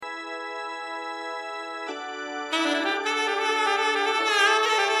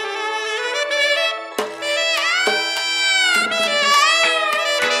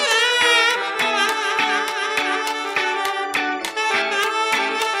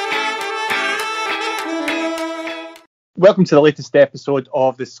Welcome to the latest episode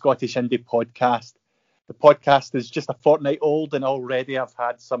of the Scottish Indie Podcast. The podcast is just a fortnight old and already I've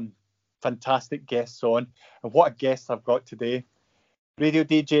had some fantastic guests on. And what a guest I've got today. Radio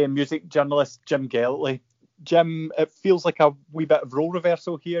DJ and music journalist Jim Geltley. Jim, it feels like a wee bit of role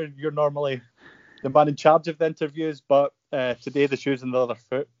reversal here. You're normally the man in charge of the interviews, but today the shoe's on the other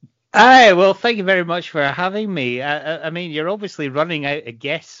foot. Aye, well, thank you very much for having me. I mean, you're obviously running out of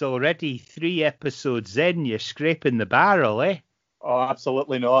guests already. 3 episodes in, you're scraping the barrel, eh? Oh,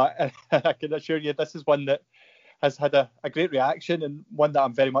 absolutely not. I can assure you this is one that has had a great reaction and one that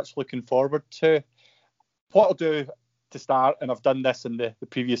I'm very much looking forward to. What I'll do to start, and I've done this in the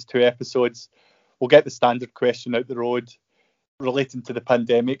previous 2 episodes, we'll get the standard question out the road relating to the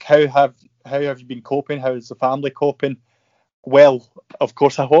pandemic. How have you been coping? How is the family coping? Well, of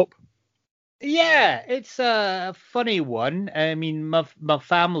course, I hope. Yeah, it's a funny one. I mean, my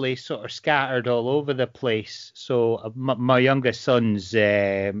family's sort of scattered all over the place. So my youngest son's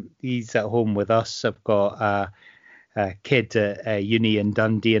he's at home with us. I've got a kid at uni in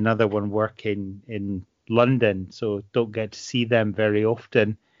Dundee, another one working in London. So don't get to see them very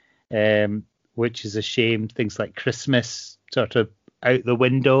often, which is a shame. Things like Christmas sort of out the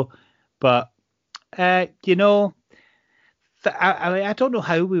window. But, I don't know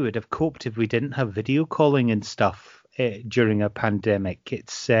how we would have coped if we didn't have video calling and stuff during a pandemic.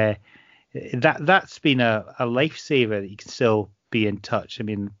 It's that's been a lifesaver that you can still be in touch. I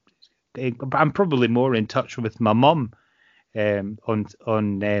mean, I'm probably more in touch with my mum on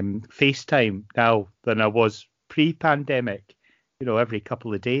FaceTime now than I was pre-pandemic. You know, every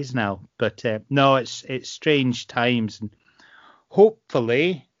couple of days now. But no, it's strange times, and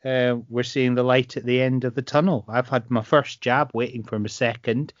hopefully we're seeing the light at the end of the tunnel. I've had my first jab, waiting for my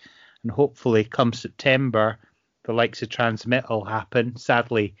second, and hopefully come September, the likes of Transmit will happen.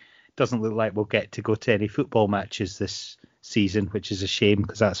 Sadly, it doesn't look like we'll get to go to any football matches this season, which is a shame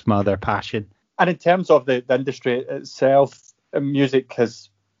because that's my other passion. And in terms of the industry itself, music has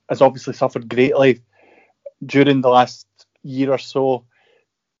obviously suffered greatly during the last year or so.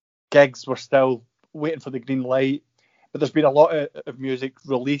 Gigs were still waiting for the green light. But there's been a lot of music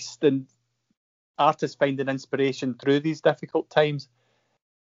released and artists finding inspiration through these difficult times.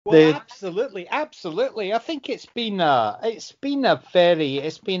 Well, absolutely. I think it's been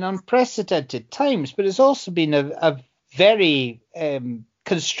unprecedented times, but it's also been a very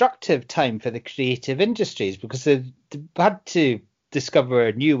constructive time for the creative industries because they've had to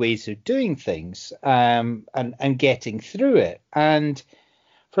discover new ways of doing things and getting through it. And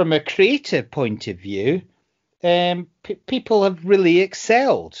from a creative point of view, people have really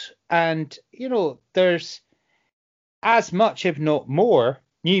excelled, and there's as much, if not more,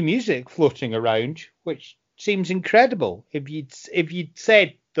 new music floating around, which seems incredible. If you'd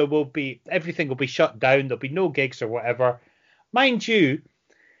said everything will be shut down, there'll be no gigs or whatever, mind you,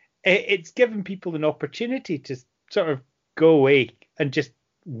 it's given people an opportunity to sort of go away and just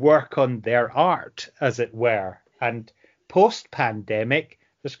work on their art, as it were. And post-pandemic,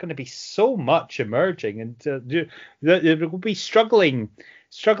 there's going to be so much emerging, and there will be struggling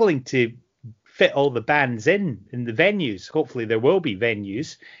to fit all the bands in the venues. Hopefully, there will be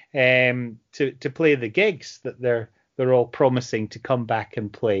venues to play the gigs that they're all promising to come back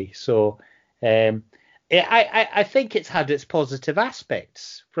and play. So I think it's had its positive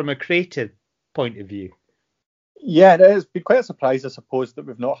aspects from a creative point of view. Yeah, it has been quite a surprise, I suppose, that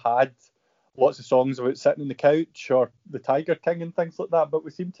we've not had lots of songs about sitting on the couch or the Tiger King and things like that, but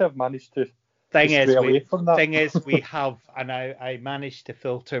we seem to have managed to stray away from that. Thing is, we have, and I managed to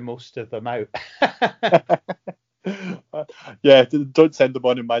filter most of them out. Yeah, don't send them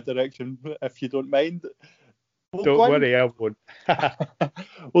on in my direction if you don't mind. Don't worry, I won't.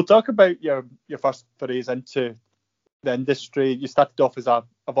 We'll talk about your first forays into the industry. You started off as a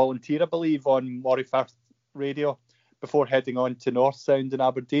volunteer, I believe, on Moray Firth Radio before heading on to North Sound in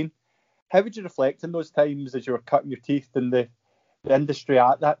Aberdeen. How would you reflect on those times as you were cutting your teeth in the industry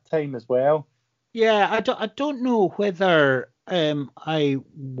at that time as well? Yeah, I don't know whether I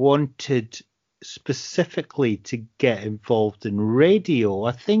wanted specifically to get involved in radio.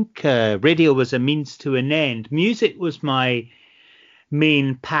 I think radio was a means to an end. Music was my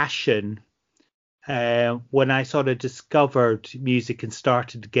main passion when I sort of discovered music and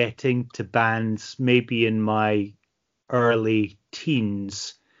started getting to bands maybe in my early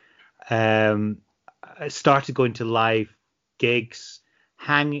teens. I started going to live gigs,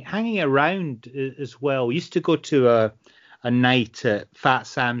 hanging around as well. Used to go to a night at Fat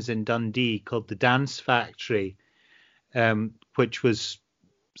Sam's in Dundee called the Dance Factory, which was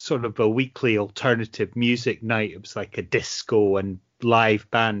sort of a weekly alternative music night. It was like a disco and live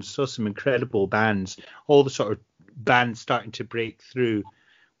bands. Saw some incredible bands, all the sort of bands starting to break through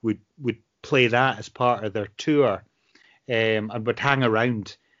would play that as part of their tour, and would hang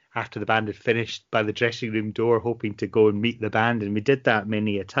around after the band had finished by the dressing room door, hoping to go and meet the band. And we did that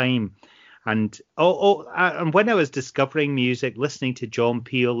many a time. And and when I was discovering music, listening to John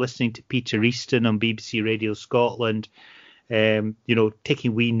Peel, listening to Peter Easton on BBC Radio Scotland,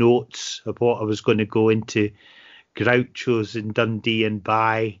 taking wee notes of what I was going to go into Groucho's in Dundee and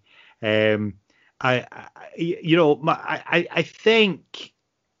buy. I think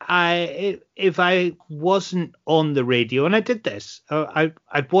if I wasn't on the radio, and I did this,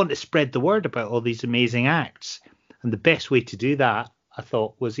 I'd want to spread the word about all these amazing acts. And the best way to do that, I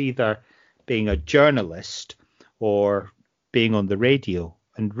thought, was either being a journalist or being on the radio.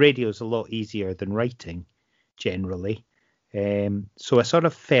 And radio is a lot easier than writing, generally. So I sort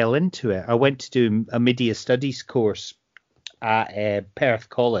of fell into it. I went to do a media studies course at Perth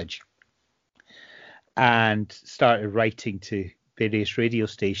College and started writing to various radio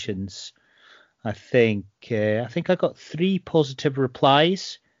stations. I think I got 3 positive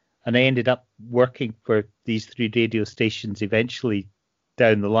replies, and I ended up working for these 3 radio stations eventually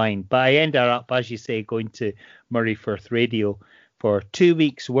down the line. But I ended up, as you say, going to Murray Firth Radio for 2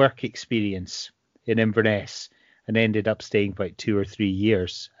 weeks work experience in Inverness, and ended up staying for about 2 or 3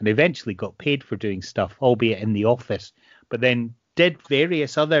 years, and eventually got paid for doing stuff, albeit in the office, but then did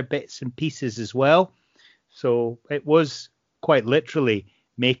various other bits and pieces as well. So it was quite literally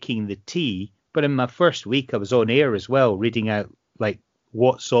making the tea. But in my first week, I was on air as well, reading out like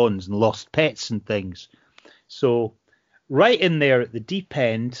What's Ons and Lost Pets and things. So right in there at the deep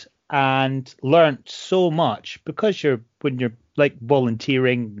end, and learnt so much, because when you're like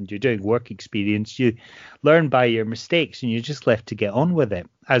volunteering and you're doing work experience, you learn by your mistakes, and you're just left to get on with it,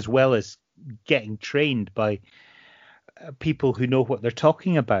 as well as getting trained by people who know what they're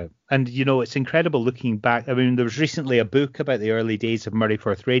talking about. And it's incredible looking back. I mean, there was recently a book about the early days of Murray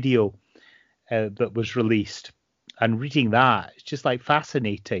Firth Radio that was released, and reading that, it's just like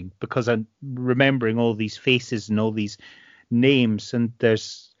fascinating, because I'm remembering all these faces and all these names, and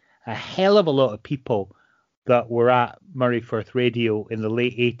there's a hell of a lot of people that were at Murray Firth Radio in the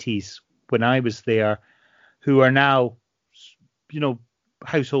late 80s when I was there, who are now,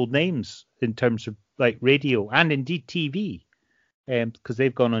 household names in terms of like radio and indeed TV, because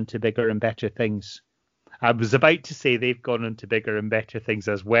they've gone on to bigger and better things. I was about to say they've gone on to bigger and better things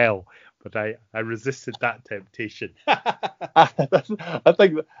as well, but I resisted that temptation. I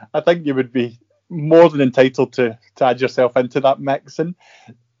think you would be more than entitled to add yourself into that mix. And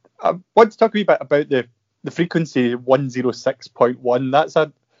I want to talk a wee bit about the frequency 106.1. That's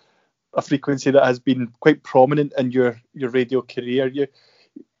a frequency that has been quite prominent in your radio career.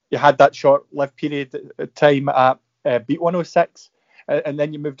 You had that short-lived period of time at Beat 106, and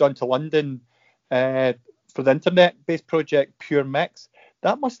then you moved on to London for the internet-based project Pure Mix.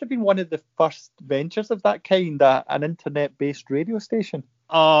 That must have been one of the first ventures of that kind, an internet-based radio station.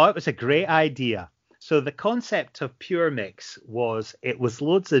 Oh, it was a great idea. So the concept of Pure Mix was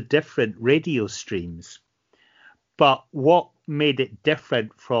loads of different radio streams. But what made it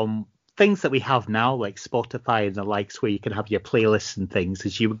different from things that we have now, like Spotify and the likes, where you can have your playlists and things,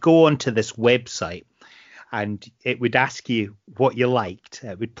 is you would go onto this website and it would ask you what you liked.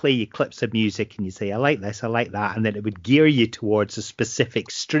 It would play you clips of music and you say, I like this, I like that. And then it would gear you towards a specific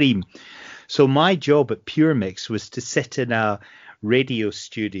stream. So my job at Pure Mix was to sit in a radio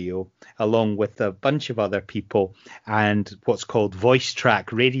studio along with a bunch of other people and what's called voice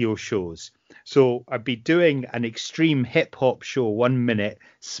track radio shows. So I'd be doing an extreme hip hop show 1 minute,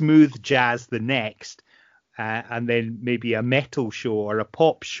 smooth jazz the next, and then maybe a metal show or a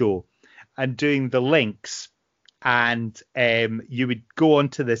pop show, and doing the links. And you would go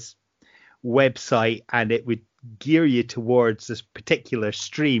onto this website and it would gear you towards this particular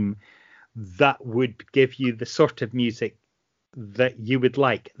stream that would give you the sort of music that you would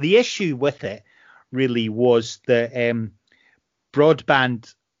like. The issue with it really was that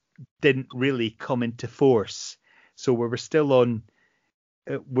broadband didn't really come into force, so we were still on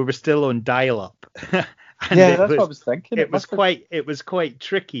dial-up. Yeah, that's what I was thinking. It was quite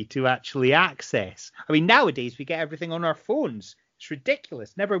tricky to actually access. I mean, nowadays we get everything on our phones. It's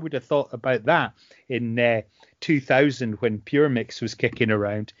ridiculous. Never would have thought about that in 2000 when Pure Mix was kicking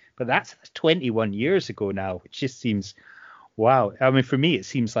around. But that's 21 years ago now, which just seems wow. I mean, for me, it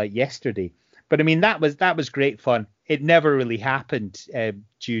seems like yesterday. But I mean, that was great fun. It never really happened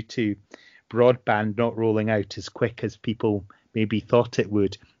due to broadband not rolling out as quick as people maybe thought it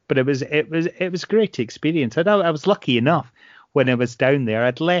would. But it was a great experience. I was lucky enough when I was down there.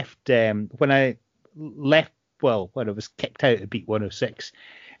 I'd left when I was kicked out of Beat 106.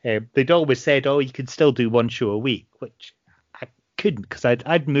 they'd always said, "Oh, you can still do one show a week," which I couldn't because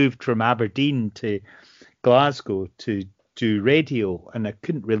I'd moved from Aberdeen to Glasgow to do radio, and I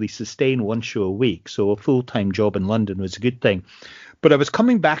couldn't really sustain one show a week. So a full-time job in London was a good thing. But I was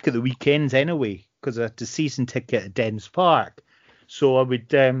coming back at the weekends anyway because I had a season ticket at Dens Park. So I would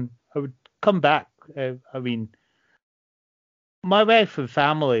come back. I mean, my wife and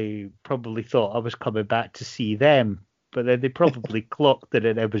family probably thought I was coming back to see them, but then they probably clocked that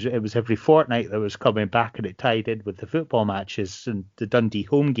it was every fortnight that I was coming back, and it tied in with the football matches and the Dundee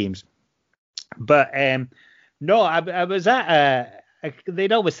home games. But no, I was at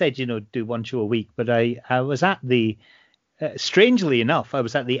they'd always said, do one show a week, but I was at the strangely enough, I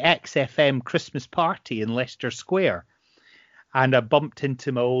was at the XFM Christmas party in Leicester Square, and I bumped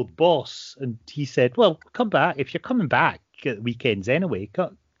into my old boss, and he said, "Well, come back if you're coming back at weekends anyway.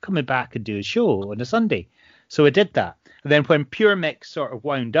 Coming back and do a show on a Sunday." So I did that. And then when Pure Mix sort of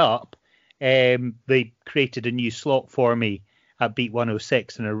wound up, they created a new slot for me at Beat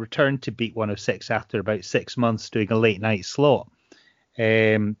 106, and I returned to Beat 106 after about 6 months doing a late night slot.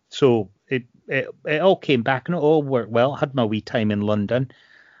 So it all came back and it all worked well. I had my wee time in London,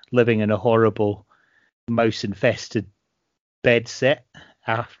 living in a horrible mouse-infested bedsit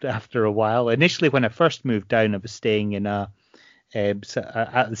after a while. Initially, when I first moved down, I was staying in at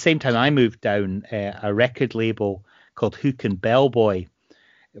the same time I moved down, a record label called Hook and Bellboy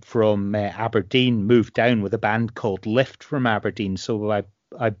from Aberdeen moved down with a band called Lift from Aberdeen. So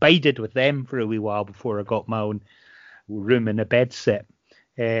I bided with them for a wee while before I got my own room in a bedsit.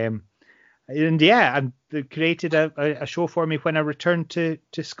 And they created a show for me when I returned to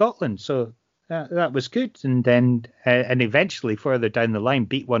Scotland. So that was good. And then and eventually further down the line,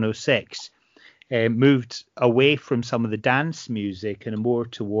 Beat 106 moved away from some of the dance music and more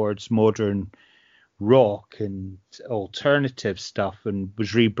towards modern rock and alternative stuff, and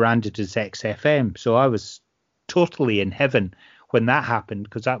was rebranded as XFM. So I was totally in heaven when that happened,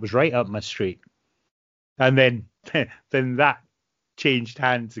 because that was right up my street. And then that changed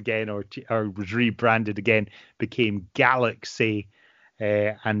hands again, or was rebranded again, became Galaxy,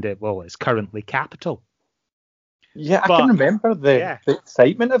 and it's currently Capital. Yeah, I can remember the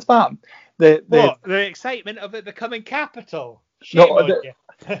excitement of that. The excitement of it becoming Capital.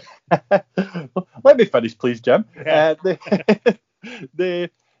 Let me finish, please, Jim. Yeah. The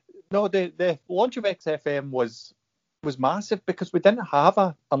launch of XFM was massive because we didn't have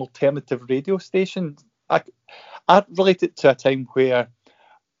an alternative radio station. I relate it to a time where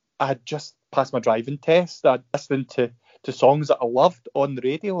I had just passed my driving test. I'd listened to songs that I loved on the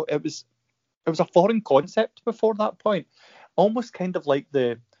radio. It was a foreign concept before that point, almost kind of like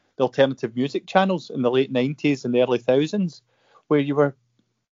the alternative music channels in the late 90s and the early 2000s, where you were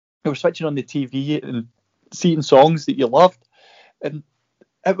switching on the TV and seeing songs that you loved, and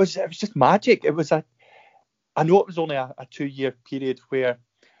it was just magic. I know it was only a 2-year period where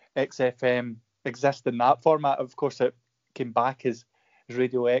XFM exists in that format. Of course, it came back as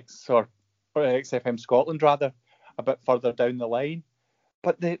Radio X or XFM Scotland rather a bit further down the line.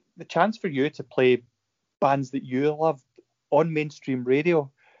 But the chance for you to play bands that you loved on mainstream radio,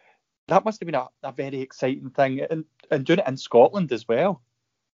 that must have been a very exciting thing, and doing it in Scotland as well.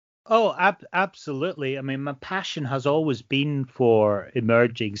 Oh, absolutely. I mean, my passion has always been for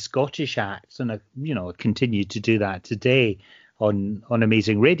emerging Scottish acts, and I continue to do that today on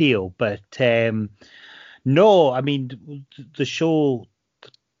Amazing Radio. But no, I mean, the show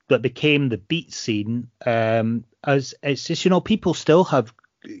that became the Beat Scene, as it's just, people still have,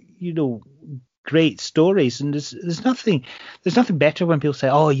 great stories, and there's nothing better when people say,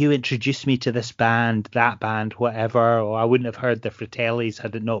 "Oh, you introduced me to this band, that band, whatever," or "I wouldn't have heard the Fratellis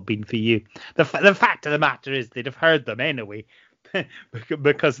had it not been for you." The fact of the matter is they'd have heard them anyway,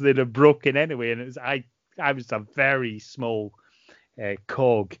 because they'd have broken anyway, and I was a very small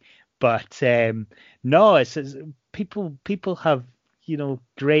cog, but no, it's people have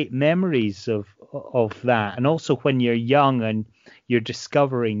great memories of that, and also when you're young and you're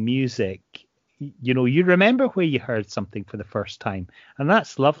discovering music. You remember where you heard something for the first time, and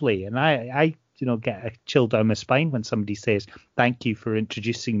that's lovely. And I get a chill down my spine when somebody says, "Thank you for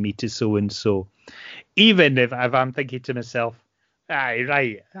introducing me to so and so," even if I'm thinking to myself,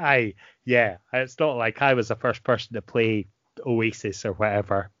 yeah, it's not like I was the first person to play Oasis or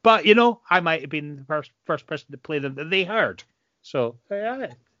whatever, but I might have been the first person to play them that they heard. So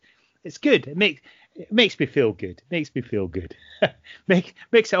it's good. It makes me feel good.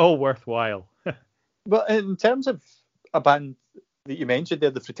 Makes it all worthwhile. Well, in terms of a band that you mentioned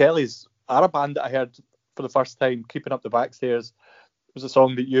there, the Fratellis are a band that I heard for the first time. Creeping Up the Backstairs was a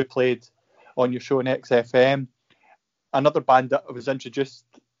song that you played on your show in XFM. Another band that I was introduced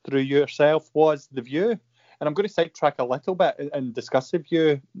through yourself was The View. And I'm going to sidetrack a little bit and discuss The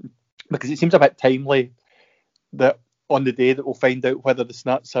View, because it seems a bit timely that on the day that we'll find out whether the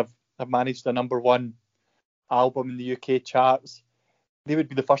Snuts have managed a number one album in the UK charts, they would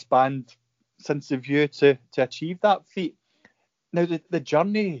be the first band since The View to achieve that feat. Now the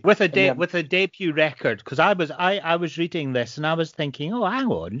journey with a debut record, because I was reading this and I was thinking, oh,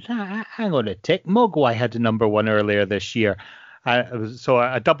 hang on a tick, Mogwai had a number one earlier this year. So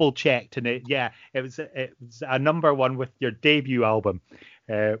I double checked, and it was a number one with your debut album.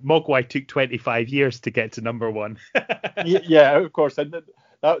 Mogwai took 25 years to get to number one. Yeah, of course, and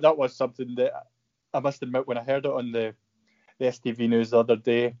that was something that I must admit, when I heard it on the STV News the other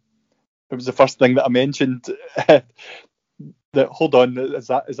day, it was the first thing that I mentioned. That, hold on, is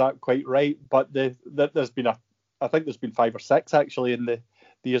that quite right? But I think there's been 5 or 6 actually in the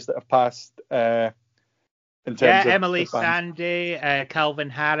years that have passed. In terms of Emily Sandé, Calvin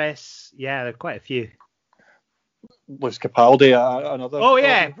Harris, there are quite a few. Luis Capaldi, another. Oh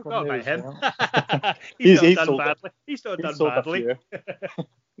yeah, I forgot about him. Well. he's not done badly. He's not done badly.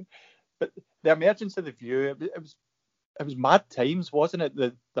 But the emergence of The View, it was mad times, wasn't it?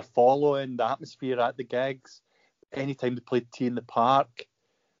 The following, the atmosphere at the gigs, anytime they played Tea in the Park.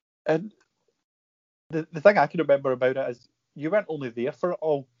 And the thing I can remember about it is you weren't only there for it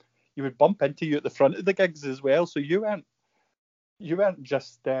all, you would bump into you at the front of the gigs as well. So you weren't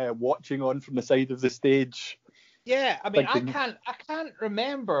just watching on from the side of the stage. Yeah, I mean, I can't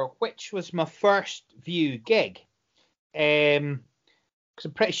remember which was my first View gig. Because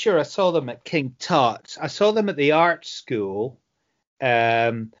I'm pretty sure I saw them at King Tut's. I saw them at the art school.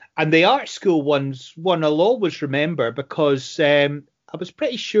 And the art school one I'll always remember, because I was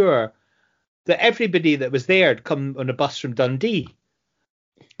pretty sure that everybody that was there had come on a bus from Dundee.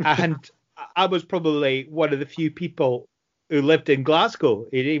 And I was probably one of the few people who lived in Glasgow,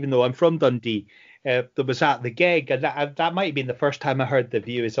 even though I'm from Dundee, that was at the gig. And that might have been the first time I heard The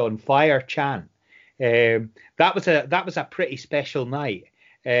View is on Fire chant. That was a pretty special night.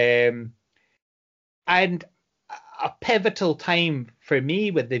 And a pivotal time for me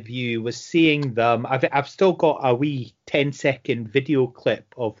with The View was seeing them. I've still got a wee 10-second video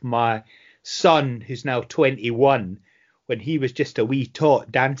clip of my son, who's now 21, when he was just a wee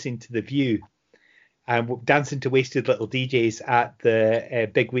tot, dancing to The View and dancing to Wasted Little DJs at the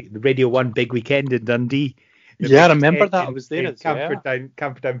Radio 1 Big Weekend in Dundee. Yeah, I remember that. I was there as well.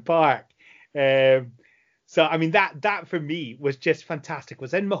 Camperdown Park. So, I mean, that for me was just fantastic. I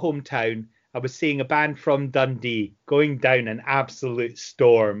was in my hometown. I was seeing a band from Dundee going down an absolute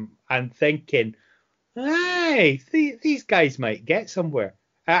storm and thinking, hey, these guys might get somewhere.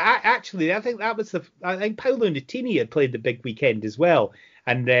 I think Paolo Nutini had played the Big Weekend as well.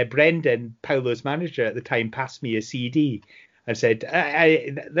 And Brendan, Paolo's manager at the time, passed me a CD and said,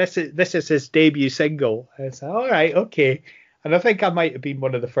 this is his debut single. I said, all right, okay. And I think I might have been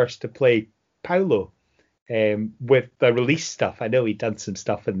one of the first to play Paolo with the release stuff. I know he'd done some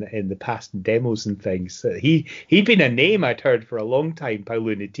stuff in the past and demos and things. So he'd been a name I'd heard for a long time,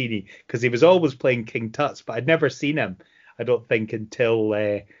 Paolo Nutini, because he was always playing King Tut's, but I'd never seen him, I don't think, until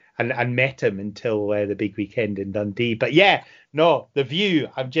and met him until the Big Weekend in Dundee. But yeah, no, The View,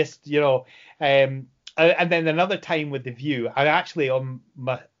 I'm just, and then another time with The View, I actually, on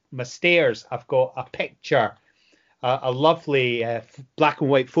my stairs, I've got a picture, a lovely black and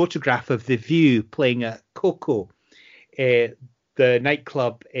white photograph of The View playing at Coco, the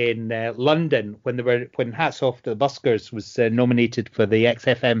nightclub in London, when Hats Off to the Buskers was nominated for the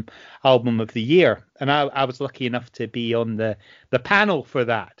XFM Album of the Year, and I was lucky enough to be on the panel for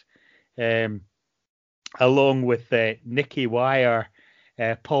that, along with Nicky Wire,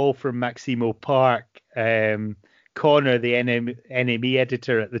 Paul from Maximo Park, Connor, the NME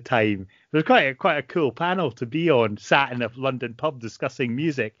editor at the time. It was quite a cool panel to be on, sat in a London pub discussing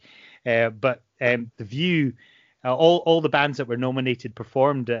music. But The View, all the bands that were nominated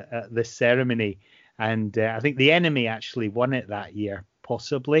performed at this ceremony, and I think The Enemy actually won it that year,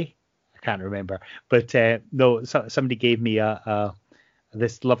 possibly. I can't remember, but no, somebody gave me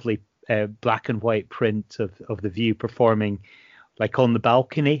this lovely black and white print of The View performing, like on the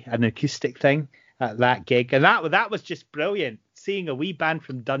balcony, an acoustic thing at that gig, and that was just brilliant. Seeing a wee band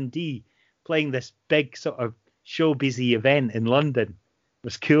from Dundee playing this big sort of showbizy event in London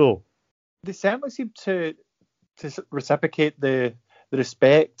was cool. They certainly seem to reciprocate the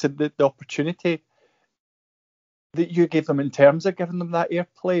respect and the opportunity that you gave them in terms of giving them that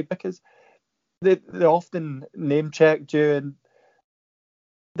airplay, because they often name checked you, and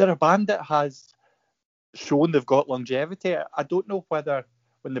they're a band that has shown they've got longevity. I don't know whether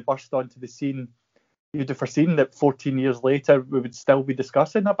when they burst onto the scene you'd have foreseen that 14 years later we would still be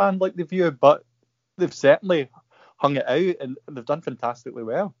discussing a band like The View, but they've certainly hung it out and they've done fantastically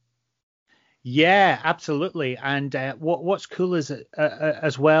well. Yeah, absolutely. And what's cool is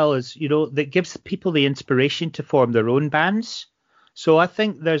as well is, that gives people the inspiration to form their own bands. So I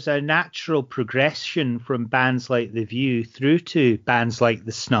think there's a natural progression from bands like The View through to bands like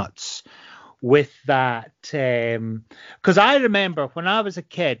The Snuts with that. Because I remember when I was a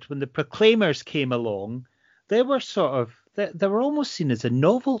kid, when the Proclaimers came along, they were they were almost seen as a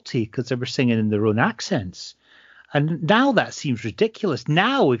novelty because they were singing in their own accents. And now that seems ridiculous.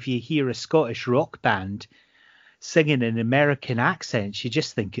 Now, if you hear a Scottish rock band singing in American accents, you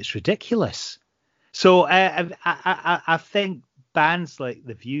just think it's ridiculous. So I think bands like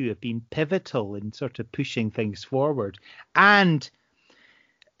The View have been pivotal in sort of pushing things forward and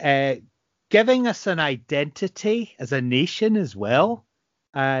giving us an identity as a nation as well,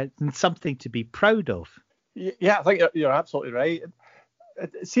 and something to be proud of. Yeah, I think you're absolutely right.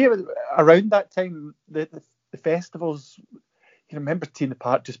 See, around that time, the festivals, you remember Tea in the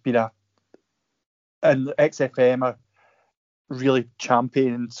Park just being and XFM are really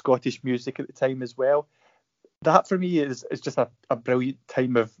championing Scottish music at the time as well. That for me is just a brilliant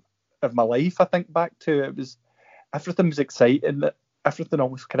time of my life. I think back to everything was exciting. Everything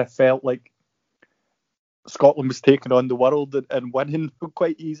almost kind of felt like Scotland was taking on the world and winning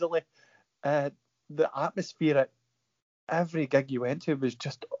quite easily. The atmosphere at every gig you went to was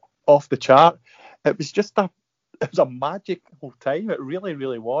just off the chart. It was just a magical time. It really,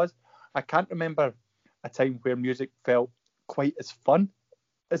 really was. I can't remember a time where music felt quite as fun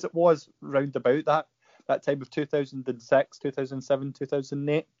as it was round about that time of 2006, 2007,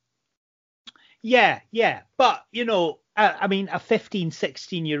 2008. Yeah. But, I mean, a 15,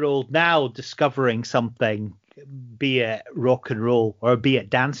 16-year-old now discovering something, be it rock and roll or be it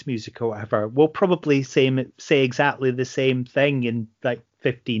dance music or whatever, will probably say exactly the same thing in like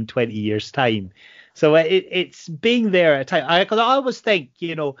 15, 20 years' time. So it's being there at a time. I always think,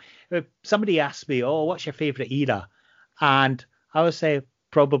 if somebody asks me, oh, what's your favourite era? And I would say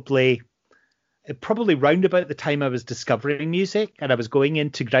probably round about the time I was discovering music and I was going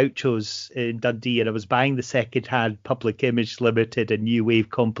into Groucho's in Dundee and I was buying the second-hand Public Image Limited and New Wave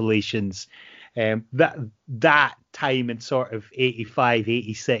compilations. That time in sort of 85,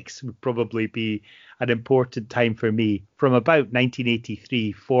 86 would probably be an important time for me from about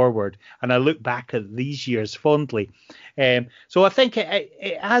 1983 forward. And I look back at these years fondly. So I think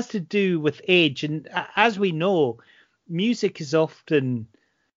it has to do with age. And as we know, music is often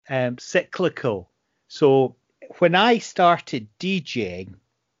cyclical. So when I started DJing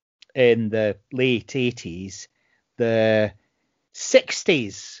in the late 80s, the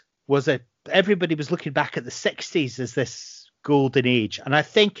 60s was everybody was looking back at the 60s as this golden age. And I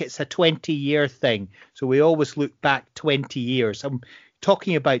think it's a 20-year thing. So we always look back 20 years. I'm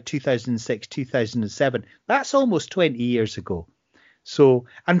talking about 2006, 2007. That's almost 20 years ago. So,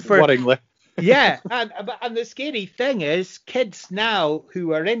 and for... Worryingly. Yeah. And the scary thing is kids now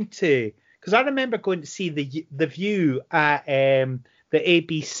who are into... Because I remember going to see the View at the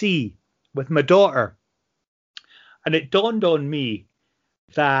ABC with my daughter. And it dawned on me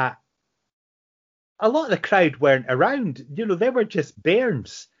that a lot of the crowd weren't around. They were just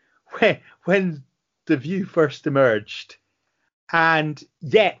bairns when the View first emerged. And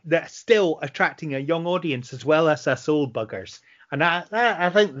yet they're still attracting a young audience as well as us old buggers. And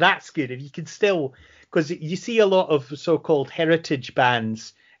I think that's good. If you can still, because you see a lot of so-called heritage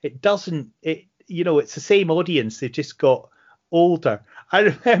bands, it's the same audience. They just got older. I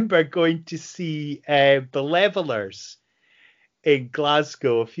remember going to see the Levellers in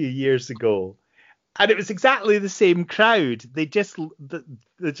Glasgow a few years ago. And it was exactly the same crowd. They're just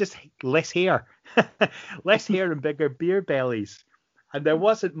less hair, less hair and bigger beer bellies. And there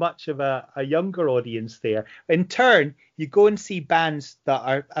wasn't much of a younger audience there. In turn, you go and see bands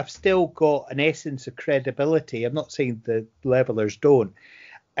that have still got an essence of credibility. I'm not saying the Levellers don't.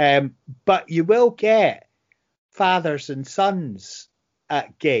 But you will get fathers and sons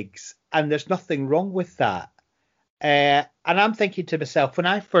at gigs. And there's nothing wrong with that. And I'm thinking to myself, when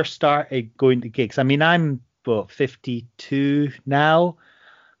I first started going to gigs, I mean, I'm 52 now.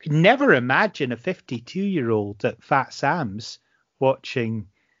 I could never imagine a 52-year-old at Fat Sam's watching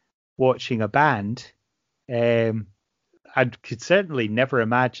a band. I could certainly never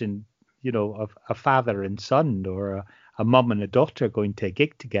imagine, a father and son or a mum and a daughter going to a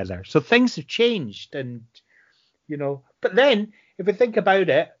gig together. So things have changed, and but then if we think about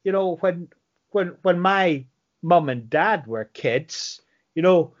it, when my mum and dad were kids,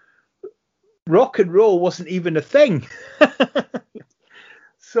 rock and roll wasn't even a thing.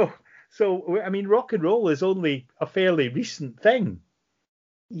 So So, I mean, rock and roll is only a fairly recent thing.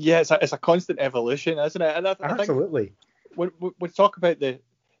 Yeah, it's a constant evolution, isn't it? And I think Absolutely. when we talk about the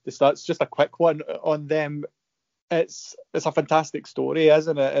stats, just a quick one on them. It's a fantastic story,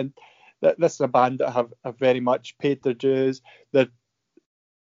 isn't it? And this is a band that have very much paid their dues. They're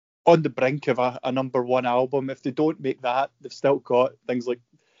on the brink of a number one album. If they don't make that, they've still got things like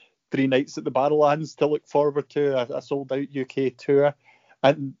 3 nights at the Barrowlands to look forward to, a sold out UK tour,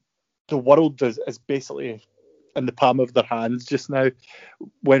 and the world is basically in the palm of their hands just now.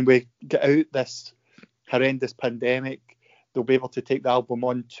 When we get out this horrendous pandemic, they'll be able to take the album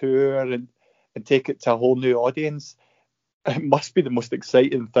on tour and take it to a whole new audience. It must be the most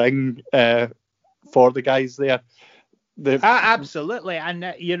exciting thing for the guys there. Absolutely, and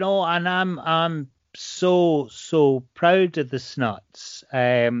and I'm so proud of the Snuts.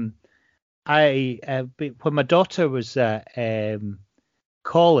 When my daughter was at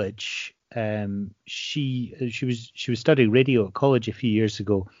college, she was studying radio at college a few years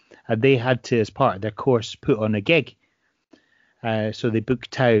ago, and they had to, as part of their course, put on a gig. So they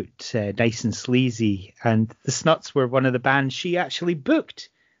booked out Nice and Sleazy, and the Snuts were one of the bands she actually booked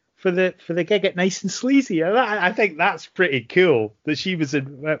for the gig at Nice and Sleazy. And I think that's pretty cool that she was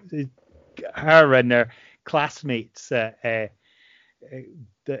in, her and her classmates at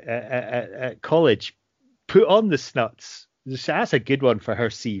college put on the Snuts. That's a good one for her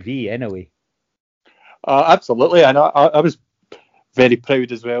CV anyway. Absolutely, and I was very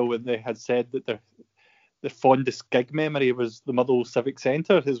proud as well when they had said that their fondest gig memory was the Motherwell Civic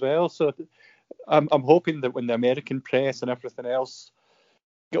Centre as well. So I'm hoping that when the American press and everything else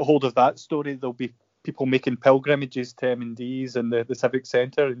get hold of that story, there'll be people making pilgrimages to M&Ds and the Civic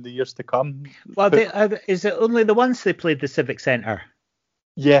Centre in the years to come. Well, is it only the once they played the Civic Centre?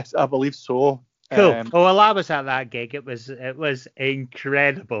 Yes, I believe so. Cool. Well, I was at that gig. It was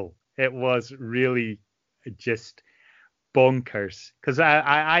incredible. It was really just bonkers, because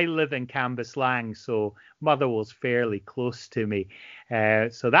I live in Cambuslang, so Motherwell's fairly close to me.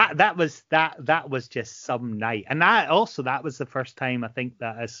 So that was just some night. And that was the first time I think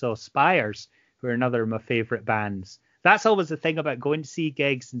that I saw Spires, who are another of my favourite bands. That's always the thing about going to see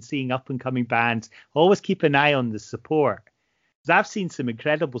gigs and seeing up and coming bands. Always keep an eye on the support. Because I've seen some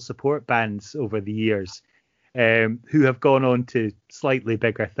incredible support bands over the years who have gone on to slightly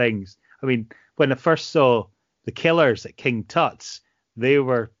bigger things. I mean, when I first saw the Killers at King Tut's, they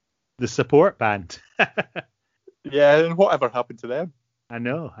were the support band. Yeah, and whatever happened to them? I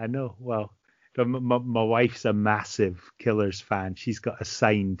know. Well, my wife's a massive Killers fan. She's got a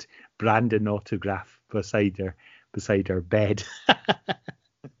signed Brandon autograph beside her bed.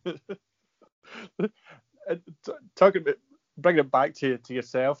 Talking about bringing it back to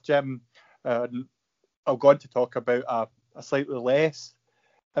yourself, Jim, I'll go on to talk about a slightly less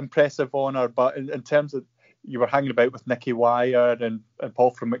impressive honour, but in terms of, you were hanging about with Nicky Wire and Paul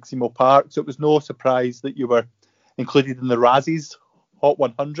from Miximo Park, so it was no surprise that you were included in the Razzies Hot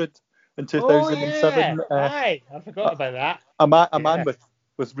 100 in 2007. Oh, yeah. Aye, I forgot about that. A man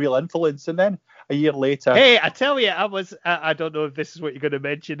with real influence. And then a year later... Hey, I tell you, I don't know if this is what you're going to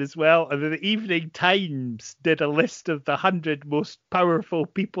mention as well, the Evening Times did a list of the 100 most powerful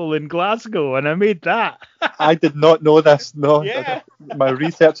people in Glasgow, and I made that. I did not know this. No, yeah. My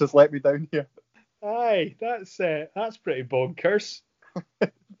research has let me down here. Aye, that's pretty bonkers.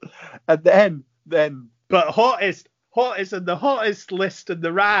 And then, but hottest and the hottest list in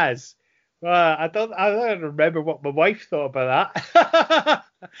the Raz. I don't remember what my wife thought about that.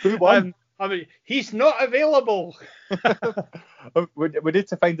 Who won? I mean, he's not available. We need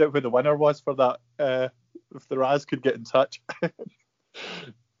to find out who the winner was for that. If the Raz could get in touch.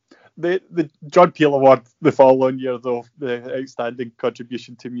 The John Peel Award the following year, though, the outstanding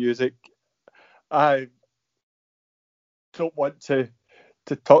contribution to music. I don't want to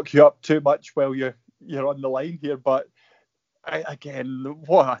talk you up too much while you're on the line here, but again,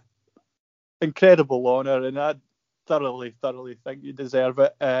 what an incredible honour, and I thoroughly think you deserve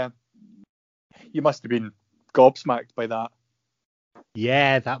it. You must have been gobsmacked by that.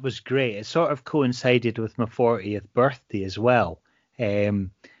 Yeah, that was great. It sort of coincided with my 40th birthday as well.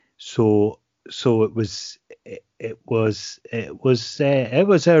 So it was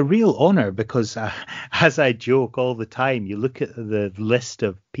a real honour, because as I joke all the time, you look at the list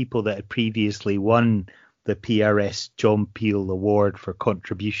of people that had previously won the PRS John Peel Award for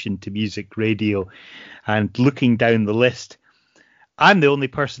contribution to music radio, and looking down the list, I'm the only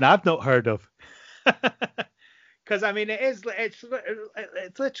person I've not heard of. Because I mean, it's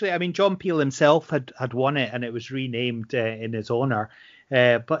literally, I mean, John Peel himself had won it, and it was renamed in his honour.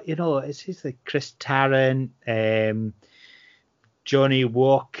 But it's like Chris Tarrant, Johnny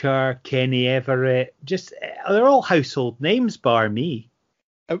Walker, Kenny Everett, just they're all household names, bar me.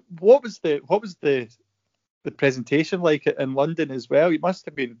 What was the presentation like in London as well? You must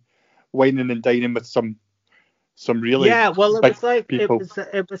have been wining and dining with some really it was like people.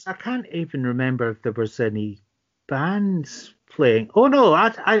 it was. I can't even remember if there was any bands playing. Oh no,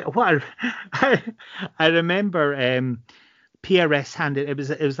 I remember PRS handed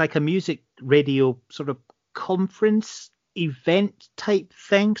it was like a music radio sort of conference event type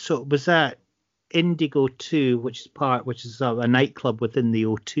thing. So it was at Indigo 2, which is a nightclub within the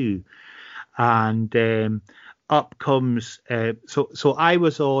O2, and up comes so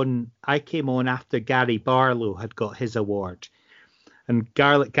I came on after Gary Barlow had got his award, and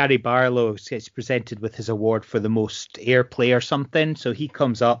Gary Barlow gets presented with his award for the most airplay or something. So he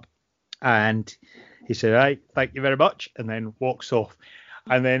comes up and he said, "Right, thank you very much," and then walks off.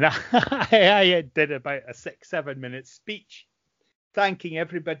 And then I did about a 6-7 minute speech thanking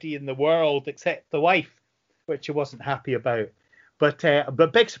everybody in the world except the wife, which I wasn't happy about. But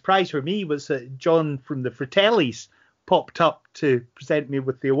big surprise for me was that John from the Fratellis popped up to present me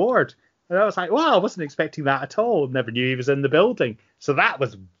with the award. And I was like, wow, I wasn't expecting that at all. Never knew he was in the building. So that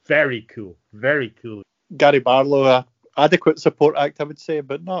was very cool. Very cool. Gary Barlow, adequate support act, I would say,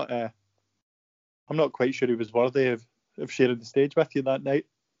 but not. I'm not quite sure he was worthy of sharing the stage with you that night.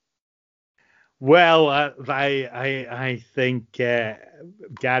 Well, I think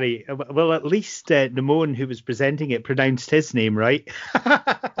Gary. Well, at least Namone, who was presenting it, pronounced his name right.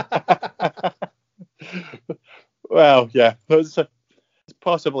 Well, yeah, it's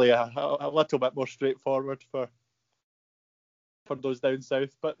possibly a little bit more straightforward for those down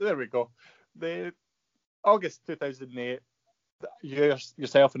south. But there we go. The August 2008,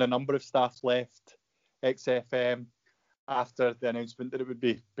 yourself and a number of staff left XFM after the announcement that it would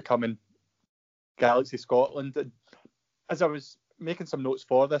be becoming Galaxy Scotland. And as I was making some notes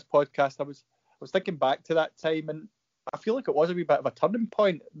for this podcast, I was thinking back to that time, and I feel like it was a wee bit of a turning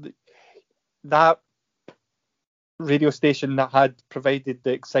point. That radio station that had provided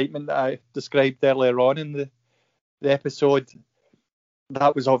the excitement that I described earlier on in the episode,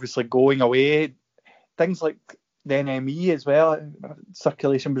 that was obviously going away. Things like the NME as well,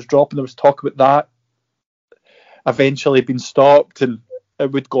 circulation was dropping. There was talk about that eventually being stopped, and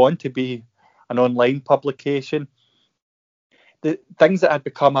it would go on to be an online publication. The things that had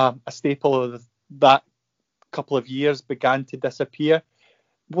become a staple of that couple of years began to disappear.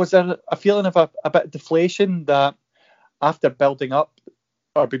 Was there a feeling of a bit of deflation that after building up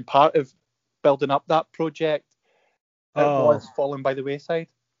or being part of building up that project, it was falling by the wayside?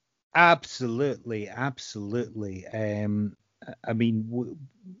 Absolutely. I mean,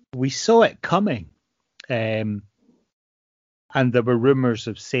 we saw it coming. And there were rumors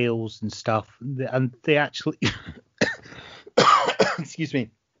of sales and stuff, and they actually excuse me,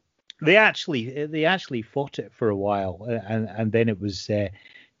 they actually fought it for a while, and then it was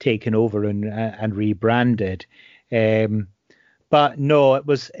taken over and rebranded. But no,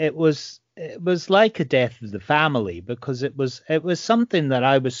 it was like a death of the family, because it was something that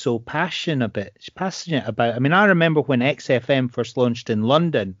I was so passionate about. I mean, I remember when XFM first launched in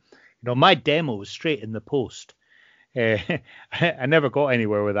London, my demo was straight in the post. I never got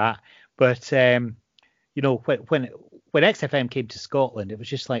anywhere with that, but when XFM came to Scotland, it was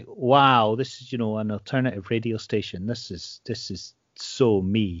just like, wow, this is an alternative radio station. This is so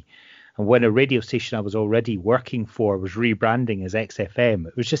me. And when a radio station I was already working for was rebranding as XFM,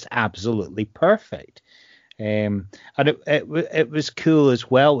 it was just absolutely perfect. And it was cool as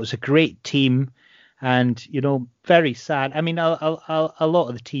well. It was a great team. And, very sad. I mean, a lot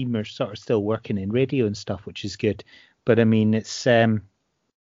of the team are sort of still working in radio and stuff, which is good. But I mean, I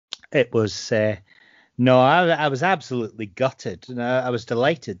was absolutely gutted. And I was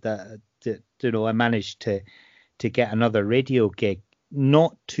delighted that I managed to get another radio gig.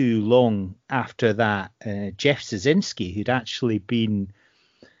 Not too long after that, Jeff Szynski, who'd actually been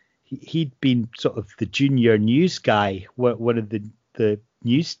sort of the junior news guy, one of the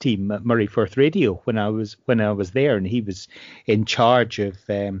news team at Murray Firth Radio when I was there, and he was in charge of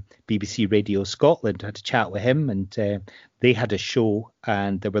BBC Radio Scotland. I had a chat with him, and they had a show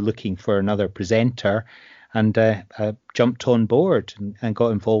and they were looking for another presenter, and I jumped on board and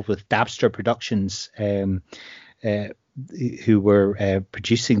got involved with Dabster Productions, who were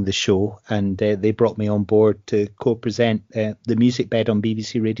producing the show, and they brought me on board to co-present the Music Bed on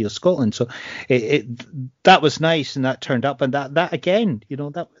BBC Radio Scotland. So that was nice, and that turned up, and that again,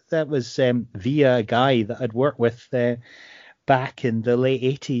 that was via a guy that I'd worked with back in the late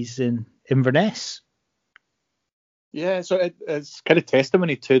 80s in Inverness. Yeah, so it's kind of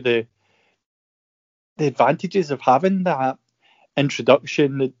testimony to the advantages of having that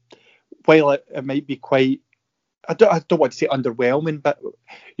introduction, while it might be quite, I don't want to say underwhelming, but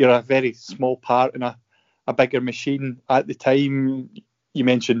you're a very small part in a bigger machine at the time. You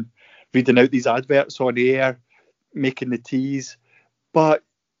mentioned reading out these adverts on air, making the teas, but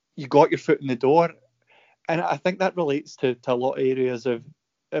you got your foot in the door. And I think that relates to a lot of areas of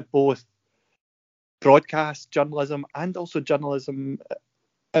both broadcast journalism and also journalism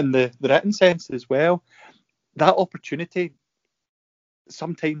in the written sense as well. That opportunity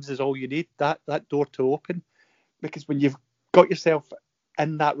sometimes is all you need, that door to open, because when you've got yourself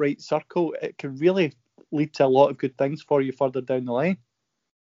in that right circle, it can really lead to a lot of good things for you further down the line.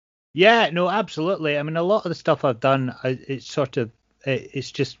 Yeah, no, absolutely. I mean, a lot of the stuff I've done,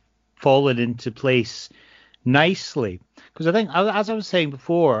 it's just fallen into place nicely. Because I think, as I was saying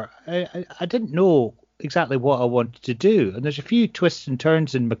before, I didn't know exactly what I wanted to do. And there's a few twists and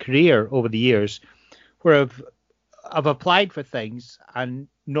turns in my career over the years where I've applied for things and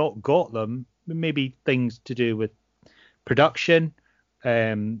not got them. Maybe things to do with production,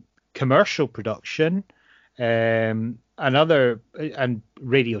 commercial production, and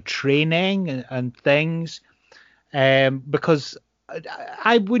radio training and things, because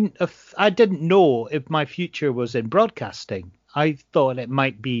I didn't know if my future was in broadcasting. I thought it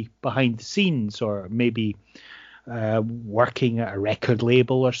might be behind the scenes, or maybe working at a record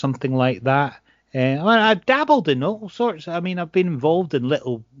label or something like that. I've dabbled in all sorts. I mean, I've been involved in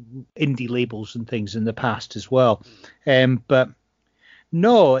little indie labels and things in the past as well. But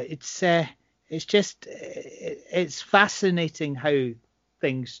no, it's fascinating how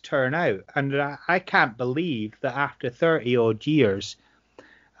things turn out. And I can't believe that after 30 odd years,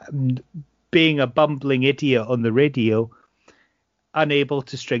 being a bumbling idiot on the radio, unable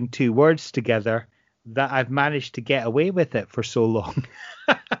to string two words together, that I've managed to get away with it for so long.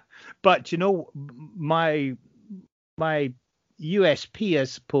 But, you know, my USP, I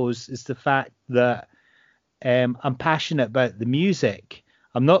suppose, is the fact that I'm passionate about the music.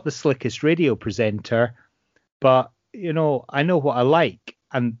 I'm not the slickest radio presenter, but, you know, I know what I like,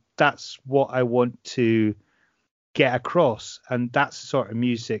 and that's what I want to get across. And that's the sort of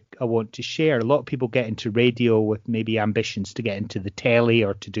music I want to share. A lot of people get into radio with maybe ambitions to get into the telly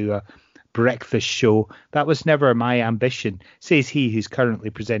or to do a breakfast show. That was never my ambition, says he who's currently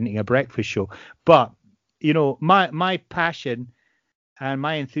presenting a breakfast show. But, you know, my passion and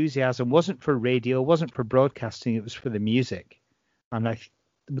my enthusiasm wasn't for radio, wasn't for broadcasting, it was for the music. And I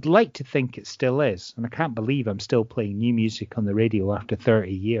would like to think it still is. And I can't believe I'm still playing new music on the radio after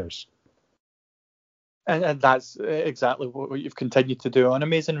 30 years. And that's exactly what you've continued to do on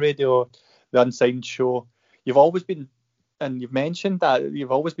Amazing Radio, the Unsigned Show. You've always been, and you've mentioned that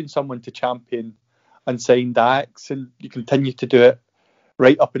you've always been someone to champion unsigned acts, and you continue to do it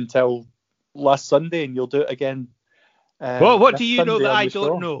right up until last Sunday, and you'll do it again. Well, what do you know that I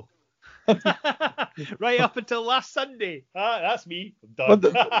don't know? Right up until last Sunday. That's me. I'm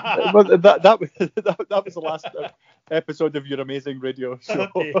done. That was the last episode of your Amazing Radio show.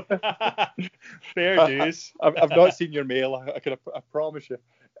 Fair dues. I've not seen your mail. I promise you.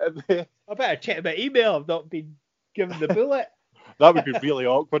 I better check my email. I've not been given the bullet. That would be really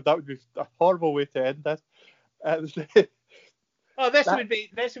awkward. That would be a horrible way to end this. This would be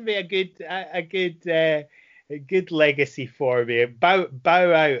a good legacy for me. Bow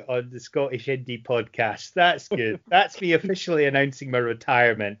out on the Scottish Indie Podcast. That's good. That's me officially announcing my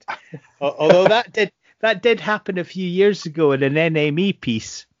retirement. Although that did happen a few years ago in an NME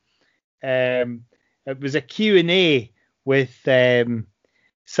piece. It was a Q&A with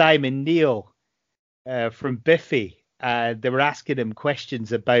Simon Neil from Biffy. They were asking him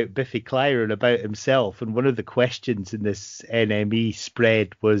questions about Biffy Clyro and about himself. And one of the questions in this NME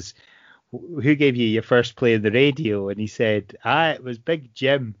spread was, who gave you your first play on the radio? And he said, it was Big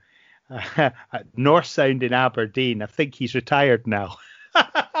Jim at North Sound in Aberdeen. I think he's retired now.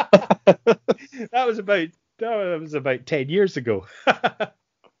 That was about 10 years ago.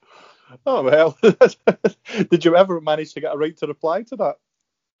 Oh, well. Did you ever manage to get a right to reply to that?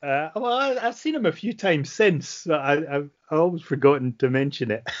 Well, I've seen him a few times since. I've always forgotten to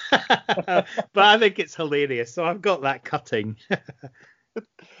mention it. But I think it's hilarious. So I've got that cutting.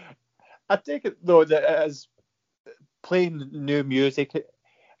 I take it, though, that as playing new music,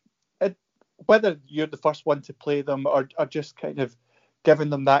 whether you're the first one to play them or just kind of giving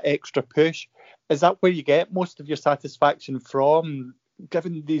them that extra push, is that where you get most of your satisfaction from,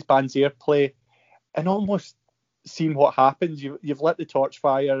 giving these bands airplay and almost seeing what happens? You've lit the torch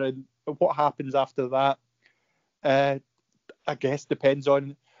fire, and what happens after that, I guess, depends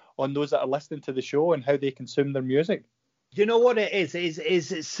on those that are listening to the show and how they consume their music. You know what it is?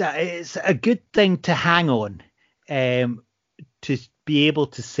 It's a good thing to hang on. to be able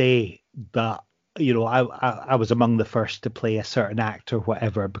to say that, you know, I was among the first to play a certain act or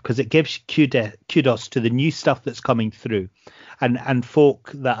whatever, because it gives kudos to the new stuff that's coming through, and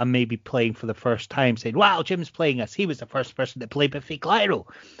folk that are maybe playing for the first time saying, wow, Jim's playing us. He was the first person to play Biffy Clyro.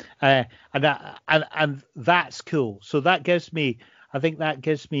 And that's cool. So that gives me, I think that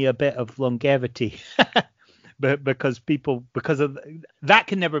gives me a bit of longevity but because of that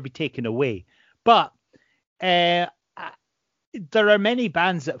can never be taken away. But there are many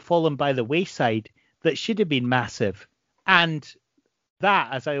bands that have fallen by the wayside that should have been massive. And that,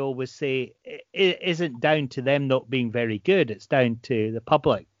 as I always say, isn't down to them not being very good. It's down to the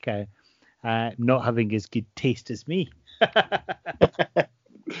public not having as good taste as me.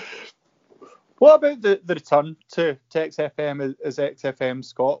 What about the return to XFM as XFM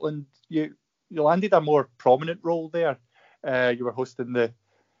Scotland? You landed a more prominent role there. You were hosting the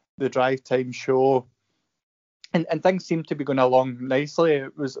drive time show. And things seemed to be going along nicely.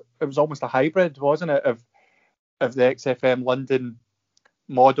 It was almost a hybrid, wasn't it, of the XFM London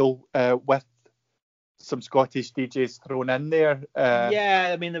model with some Scottish DJs thrown in there.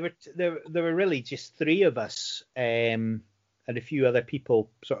 Yeah, I mean there were really just three of us, and a few other people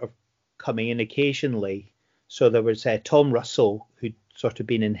sort of coming in occasionally. So there was Tom Russell, who'd sort of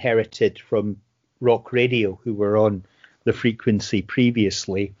been inherited from Rock Radio, who were on the frequency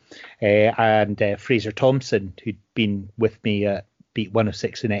previously, and Fraser Thompson, who'd been with me at Beat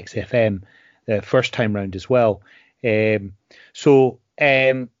 106 and XFM the first time round as well. So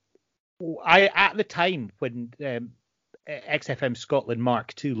I, at the time when XFM Scotland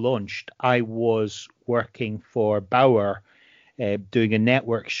Mark II launched, I was working for Bauer, doing a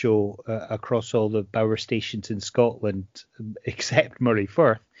network show across all the Bauer stations in Scotland, except Murray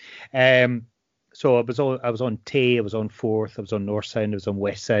Firth. So I was on Tay, I was on Forth, I was on North Sound, I was on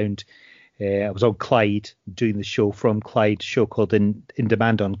West Sound, I was on Clyde, doing the show from Clyde, a show called In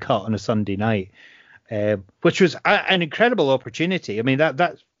Demand Uncut on a Sunday night, which was an incredible opportunity. I mean,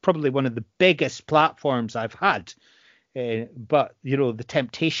 that's probably one of the biggest platforms I've had. But, you know, the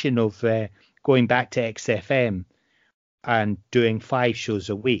temptation of going back to XFM and doing 5 shows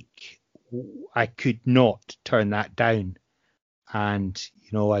a week, I could not turn that down. And, you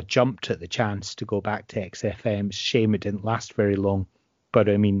know, I jumped at the chance to go back to XFM. It's a shame it didn't last very long. But,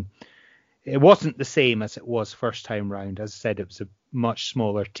 I mean, it wasn't the same as it was first time round. As I said, it was a much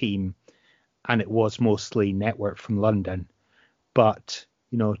smaller team, and it was mostly network from London. But,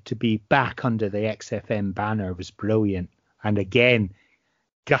 you know, to be back under the XFM banner was brilliant. And again,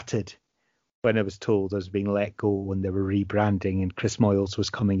 gutted when I was told I was being let go when they were rebranding and Chris Moyles was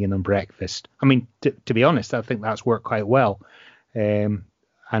coming in on breakfast. I mean, to be honest, I think that's worked quite well. And,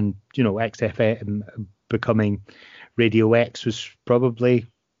 you know, XFM becoming Radio X was probably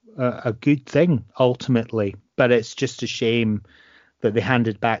a good thing ultimately. But it's just a shame that they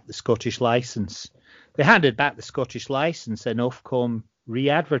handed back the Scottish license. They handed back the Scottish license and Ofcom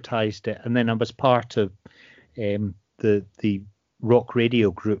re-advertised it. And then I was part of the Rock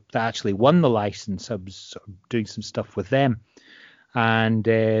Radio group that actually won the license. I was sort of doing some stuff with them.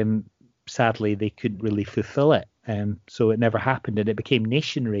 And sadly, they couldn't really fulfill it. So it never happened, and it became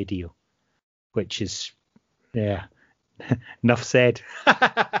Nation Radio, which is, yeah, enough said.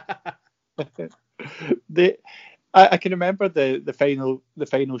 I can remember the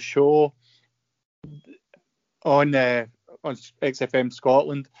final show on XFM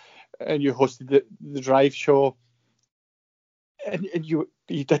Scotland, and you hosted the drive show, and you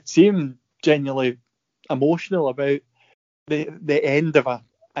did seem genuinely emotional about the end of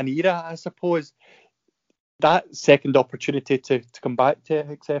an era, I suppose. That second opportunity to come back to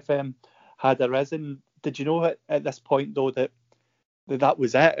XFM had arisen. Did you know at this point, though, that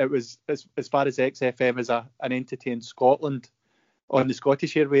was it? It was, as far as XFM as an entity in Scotland on the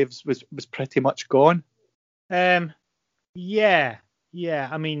Scottish airwaves was pretty much gone? Yeah.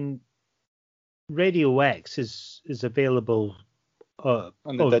 I mean, Radio X is available on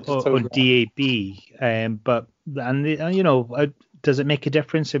DAB, but you know, does it make a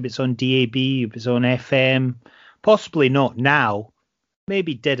difference if it's on DAB, if it's on FM? Possibly not now.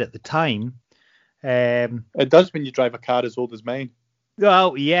 Maybe did at the time. It does when you drive a car as old as mine.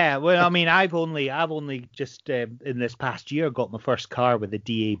 Well, yeah. Well, I mean, I've only just in this past year got my first car with a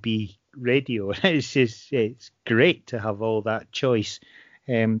DAB radio. It's great to have all that choice.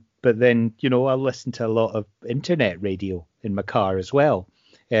 But then, you know, I listen to a lot of internet radio in my car as well.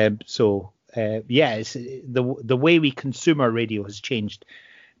 So it's the way we consume our radio has changed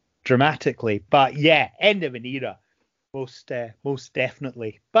dramatically. But yeah, end of an era, most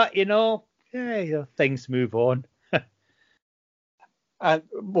definitely. But you know, things move on. And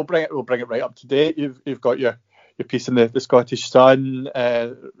we'll bring it right up to date. You've got your your piece in the Scottish Sun,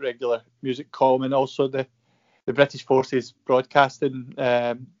 regular music column, and also the British Forces Broadcasting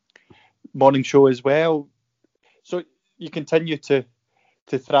morning show as well. So you continue to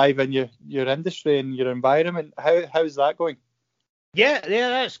thrive in your industry and your environment. How's that going? Yeah,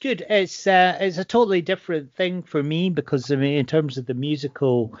 that's good. It's a totally different thing for me because I mean, in terms of the music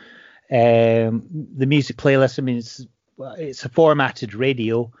playlist, I mean, it's a formatted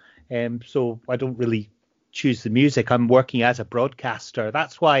radio, so I don't really choose the music. I'm working as a broadcaster.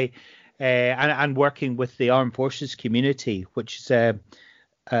 That's why, and working with the armed forces community, which is a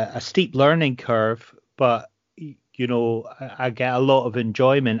steep learning curve, but you know, I get a lot of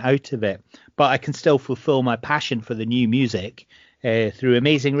enjoyment out of it. But I can still fulfill my passion for the new music through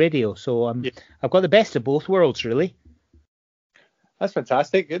amazing radio. So I've got the best of both worlds, really. That's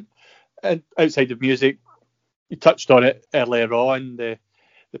fantastic. And outside of music, you touched on it earlier on, the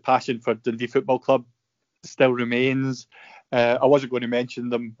passion for Dundee Football Club still remains. I wasn't going to mention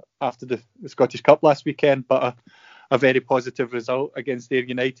them after the Scottish Cup last weekend, but a very positive result against Ayr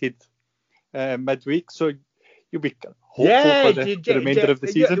United midweek. So you'll be hopeful for the remainder of the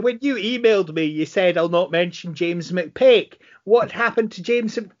season. When you emailed me, you said I'll not mention James McPake. What happened to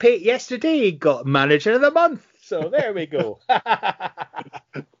James McPake yesterday? He got Manager of the Month. So there we go.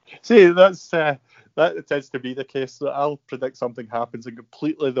 See, that tends to be the case. That I'll predict something happens and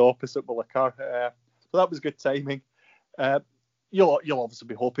completely the opposite will occur. So that was good timing. You'll obviously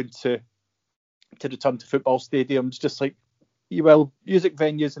be hoping to return to football stadiums, just like you will music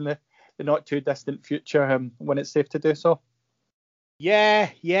venues in the not too distant future when it's safe to do so. Yeah,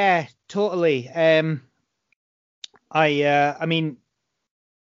 totally. I mean,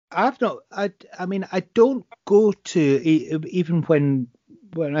 I don't go to even when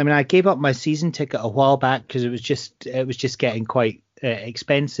I mean I gave up my season ticket a while back because it was just getting quite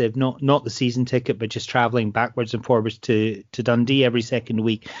expensive. Not the season ticket, but just traveling backwards and forwards to Dundee every second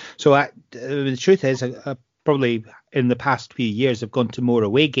week. So the truth is, I probably in the past few years I've gone to more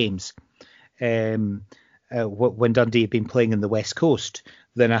away games when Dundee have been playing in the West Coast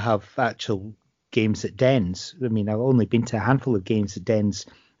than I have actual games at Dens. I mean, I've only been to a handful of games at Dens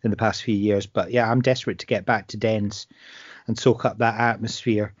in the past few years, but yeah, I'm desperate to get back to Dens and soak up that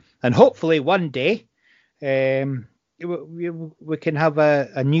atmosphere. And hopefully one day we can have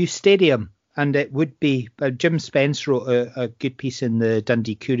a new stadium, and it would be Jim Spence wrote a good piece in the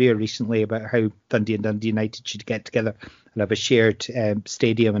Dundee Courier recently about how Dundee and Dundee United should get together and have a shared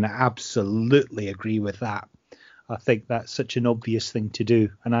stadium, and I absolutely agree with that. I think that's such an obvious thing to do,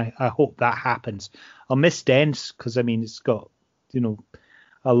 and I hope that happens. I'll miss Dens because I mean it's got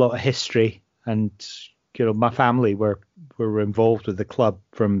a lot of history, and my family were involved with the club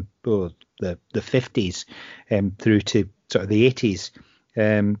from the 50s through to sort of the 80s.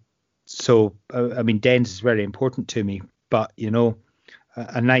 So I mean Dens is very important to me, but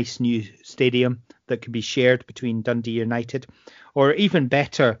a nice new stadium that could be shared between Dundee United, or even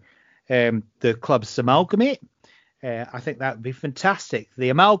better, the clubs amalgamate. I think that would be fantastic. They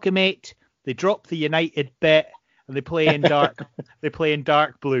amalgamate, they drop the United bit, and they play in dark. They play in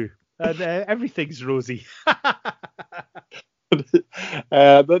dark blue, and everything's rosy.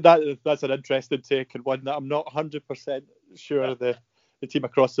 That's an interesting take, and one that I'm not 100% sure the team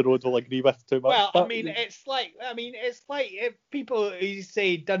across the road will agree with too much. Well, I mean, it's like if people who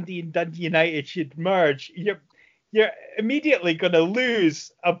say Dundee and Dundee United should merge, you're immediately going to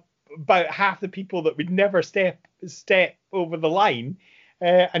lose about half the people that would never step over the line,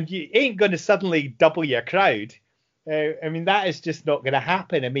 and you ain't going to suddenly double your crowd. I mean, that is just not going to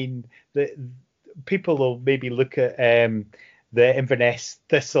happen. I mean, the people will maybe look at the Inverness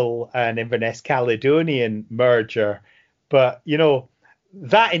Thistle and Inverness Caledonian merger, but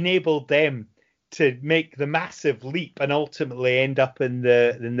that enabled them to make the massive leap and ultimately end up in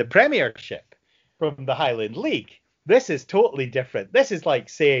the Premiership from the Highland League. This is totally different. This is like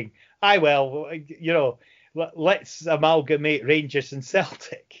saying, let's amalgamate Rangers and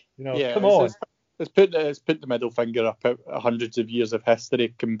Celtic. Come on. It's put the middle finger up at hundreds of years of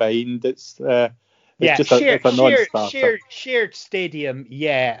history combined. It's just a non-starter. Shared stadium,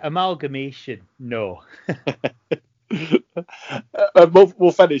 yeah. Amalgamation, no.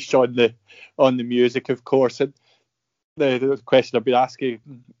 We'll finish on the music, of course. And the question I've been asking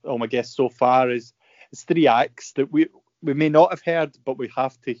all my guests so far is three acts that we may not have heard, but we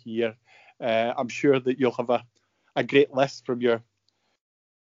have to hear. I'm sure that you'll have a great list from your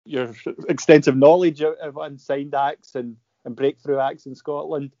extensive knowledge of unsigned acts and breakthrough acts in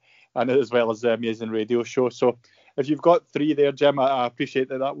Scotland, and as well as the amazing radio show. So if you've got three there, Jim, I appreciate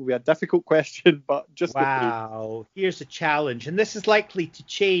that will be a difficult question, but just wow, here's a challenge, and this is likely to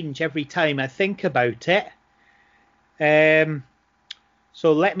change every time I think about it.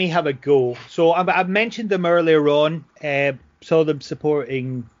 So let me have a go. So I mentioned them earlier on. Saw them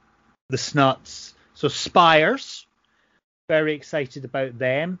supporting the Snuts. So Spires, very excited about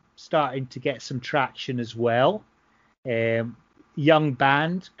them. Starting to get some traction as well. Young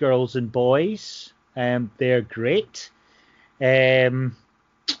band, Girls and Boys. They're great. Yeah,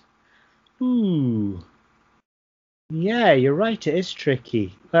 you're right. It is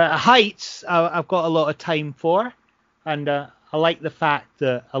tricky. Heights, I've got a lot of time for, and I like the fact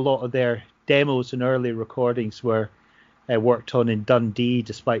that a lot of their demos and early recordings were worked on in Dundee,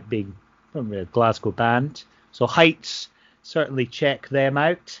 despite being from a Glasgow band. So Heights, certainly check them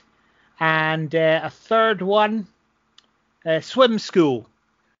out. And a third one, Swim School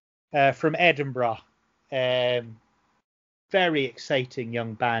from Edinburgh. Very exciting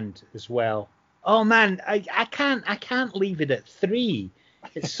young band as well. Oh man, I can't leave it at 3.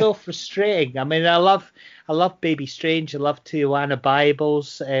 It's so frustrating. I mean, I love Baby Strange. I love Tijuana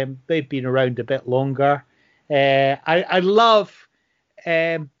Bibles. They've been around a bit longer. I love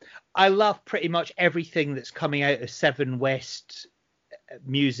pretty much everything that's coming out of Seven West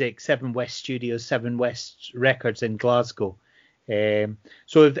Music, Seven West Studios, Seven West Records in Glasgow.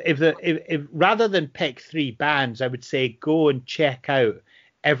 So if rather than pick 3 bands, I would say go and check out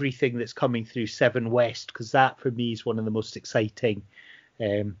everything that's coming through Seven West, because that for me is one of the most exciting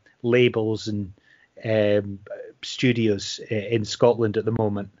labels and studios in Scotland at the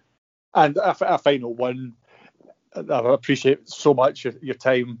moment. And a final one, I appreciate so much your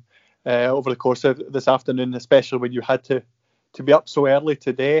time over the course of this afternoon, especially when you had to be up so early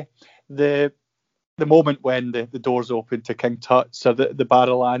today. The moment when the doors open to King Tut's or the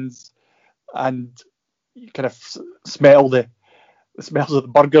Barrowlands, and you kind of smell the smells of the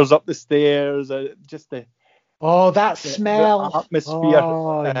burgers up the stairs, just the smell, the atmosphere.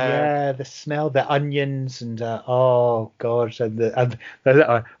 Oh yeah, the smell, the onions, and oh gosh, and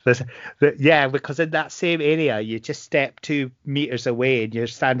yeah, because in that same area, you just step 2 meters away and you're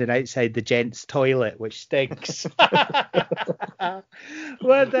standing outside the gents' toilet, which stinks.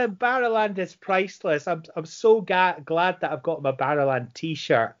 Well, the Barrowland is priceless. I'm so glad that I've got my Barrowland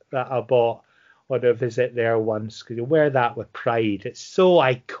T-shirt that I bought on a visit there once, because you wear that with pride. It's so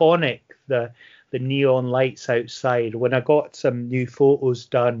iconic. The neon lights outside. When I got some new photos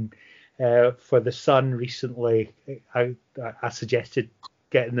done for the Sun recently, I suggested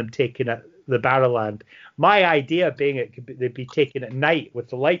getting them taken at the Barrowland. My idea being they'd be taken at night with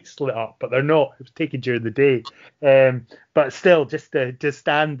the lights lit up, but they're not. It was taken during the day. But still, just to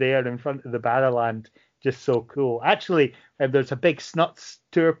stand there in front of the Barrowland, just so cool. Actually, there's a big Snuts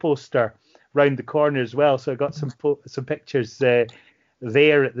tour poster round the corner as well, so I got some pictures there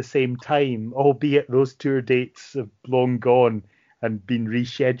at the same time, albeit those tour dates have long gone and been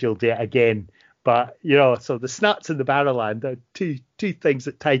rescheduled yet again. But so the Snuts and the Barrowland are two things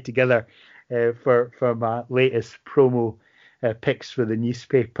that tie together for my latest promo pics for the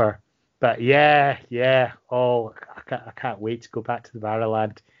newspaper. But yeah, I can't wait to go back to the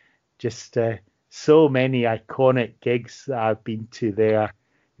Barrowland. Just so many iconic gigs that I've been to there.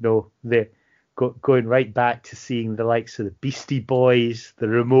 Going right back to seeing the likes of the Beastie Boys, the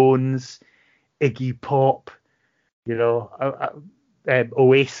Ramones, Iggy Pop,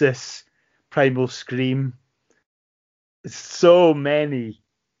 Oasis, Primal Scream. So many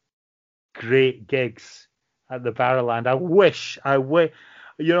great gigs at the Barrowland.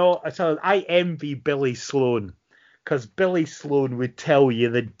 I envy Billy Sloan, because Billy Sloan would tell you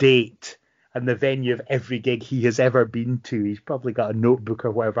the date and the venue of every gig he has ever been to. He's probably got a notebook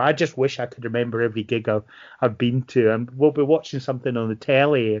or whatever. I just wish I could remember every gig I've been to. And we'll be watching something on the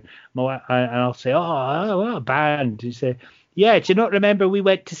telly, and I'll say, oh, what a band. You say, yeah, do you not remember we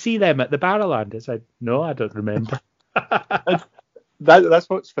went to see them at the Barrowland? I said, no, I don't remember. That's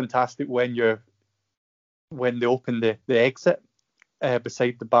what's fantastic when they open the exit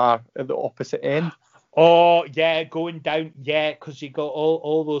beside the bar at the opposite end. Oh yeah, going down, yeah, because you got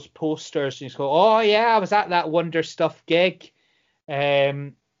all those posters, and you go, oh yeah, I was at that Wonder Stuff gig.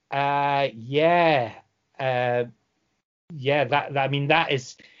 That I mean, that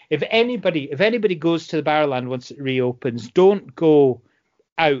is, if anybody goes to the Barrowland once it reopens, don't go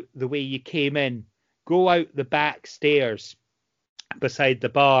out the way you came in. Go out the back stairs beside the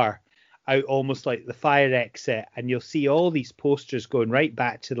bar, out almost like the fire exit, and you'll see all these posters going right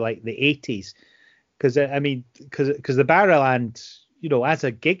back to like the 80s. Because the Barrowland, as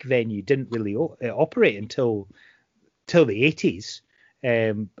a gig venue, didn't really operate until the 80s.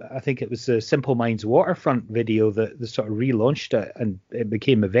 I think it was the Simple Minds Waterfront video that sort of relaunched it, and it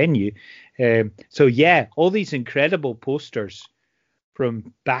became a venue. So yeah, all these incredible posters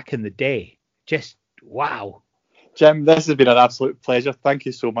from back in the day. Just wow. Jim, this has been an absolute pleasure. Thank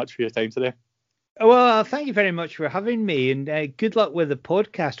you so much for your time today. Well, thank you very much for having me, and good luck with the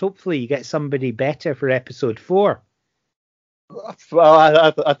podcast. Hopefully you get somebody better for episode 4.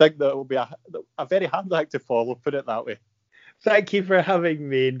 Well, I think that will be a very hard act to follow, put it that way. Thank you for having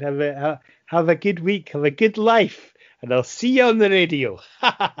me, and have a good week, have a good life, and I'll see you on the radio.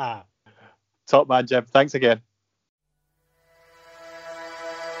 Top man, Jim. Thanks again.